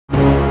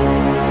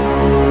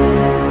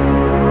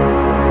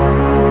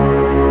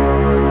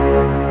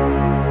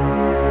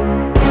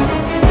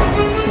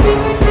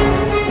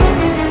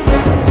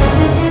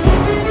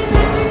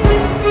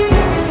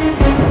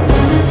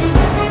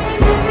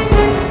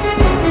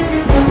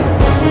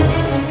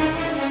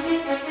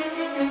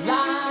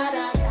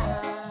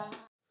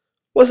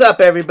What's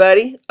up,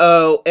 everybody?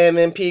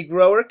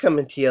 OMMPgrower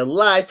coming to you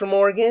live from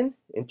Oregon,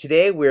 and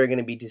today we're going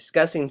to be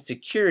discussing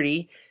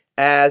security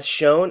as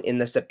shown in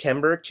the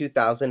September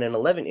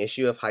 2011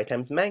 issue of High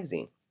Times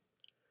magazine.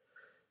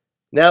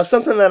 Now,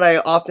 something that I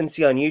often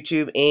see on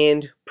YouTube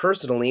and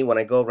personally when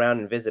I go around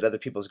and visit other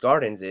people's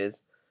gardens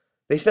is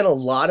they spend a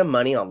lot of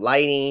money on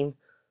lighting,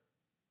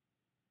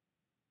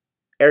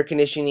 air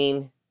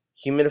conditioning,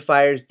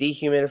 humidifiers,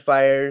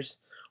 dehumidifiers,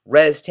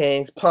 res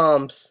tanks,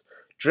 pumps,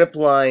 drip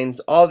lines,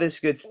 all this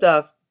good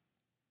stuff,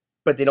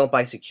 but they don't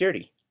buy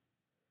security.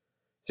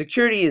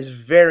 Security is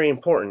very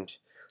important.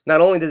 Not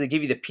only does it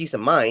give you the peace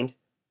of mind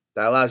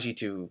that allows you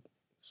to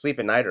sleep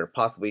at night or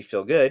possibly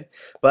feel good,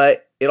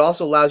 but it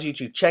also allows you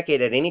to check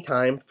it at any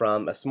time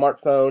from a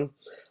smartphone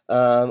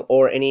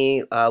or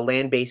any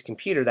land-based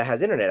computer that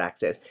has internet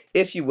access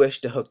if you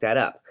wish to hook that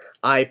up.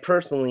 I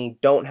personally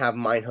don't have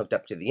mine hooked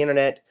up to the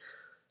internet.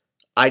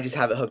 I just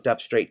have it hooked up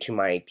straight to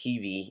my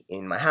TV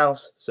in my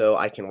house so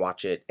I can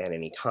watch it at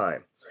any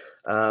time.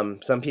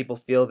 Some people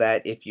feel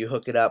that if you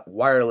hook it up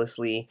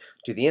wirelessly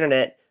to the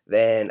internet,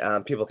 then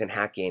people can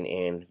hack in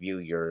and view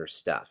your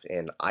stuff,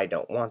 and I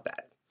don't want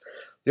that.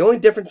 The only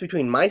difference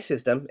between my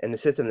system and the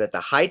system that the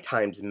High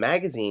Times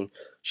magazine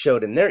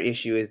showed in their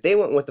issue is they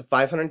went with the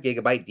 500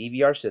 gigabyte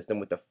DVR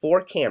system with the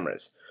 4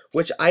 cameras,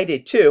 which I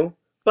did too,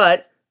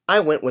 but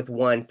I went with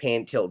one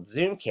pan-tilt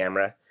zoom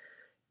camera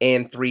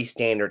and 3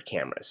 standard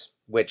cameras,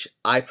 which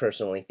I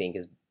personally think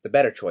is the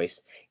better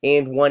choice,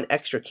 and one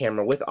extra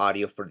camera with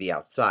audio for the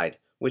outside,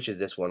 which is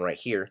this one right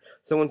here,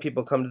 so when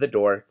people come to the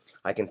door,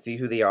 I can see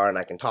who they are and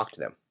I can talk to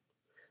them.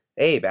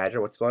 Hey,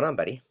 Badger, what's going on,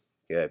 buddy?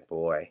 Good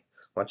boy.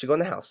 Why don't you go in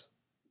the house?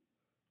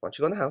 Why don't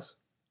you go in the house?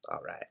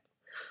 Alright.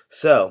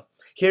 So,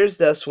 here's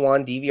the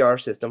Swan DVR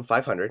system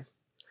 500,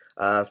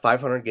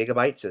 500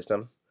 gigabyte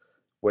system,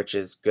 which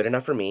is good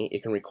enough for me.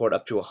 It can record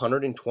up to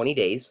 120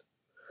 days.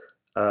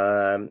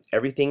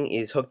 Everything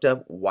is hooked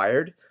up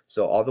wired,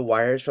 so all the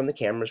wires from the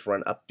cameras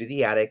run up to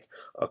the attic,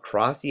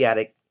 across the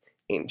attic,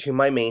 into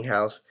my main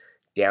house,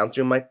 down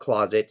through my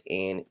closet,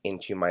 and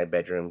into my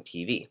bedroom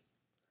TV,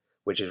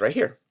 which is right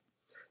here.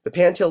 The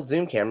pan-tilt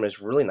zoom camera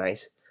is really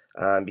nice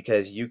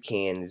because you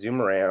can zoom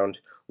around,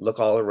 look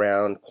all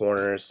around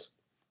corners,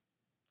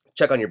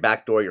 check on your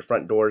back door, your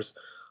front doors,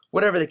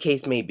 whatever the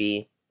case may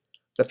be.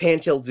 The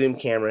pan-tilt zoom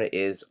camera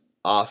is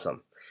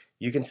awesome.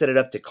 You can set it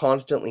up to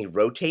constantly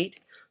rotate,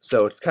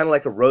 so it's kind of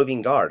like a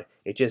roving guard.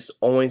 It just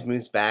always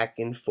moves back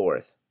and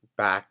forth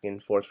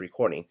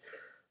recording.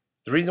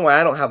 The reason why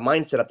I don't have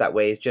mine set up that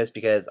way is just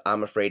because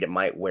I'm afraid it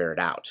might wear it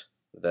out,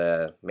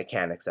 the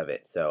mechanics of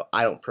it. So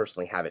I don't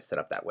personally have it set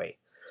up that way.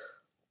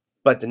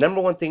 But the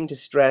number one thing to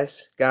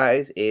stress,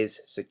 guys,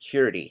 is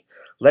security.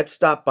 Let's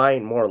stop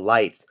buying more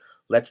lights.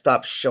 Let's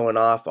stop showing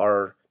off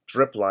our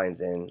drip lines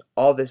and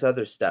all this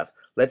other stuff.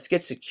 Let's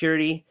get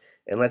security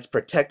and let's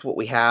protect what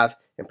we have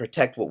and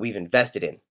protect what we've invested in.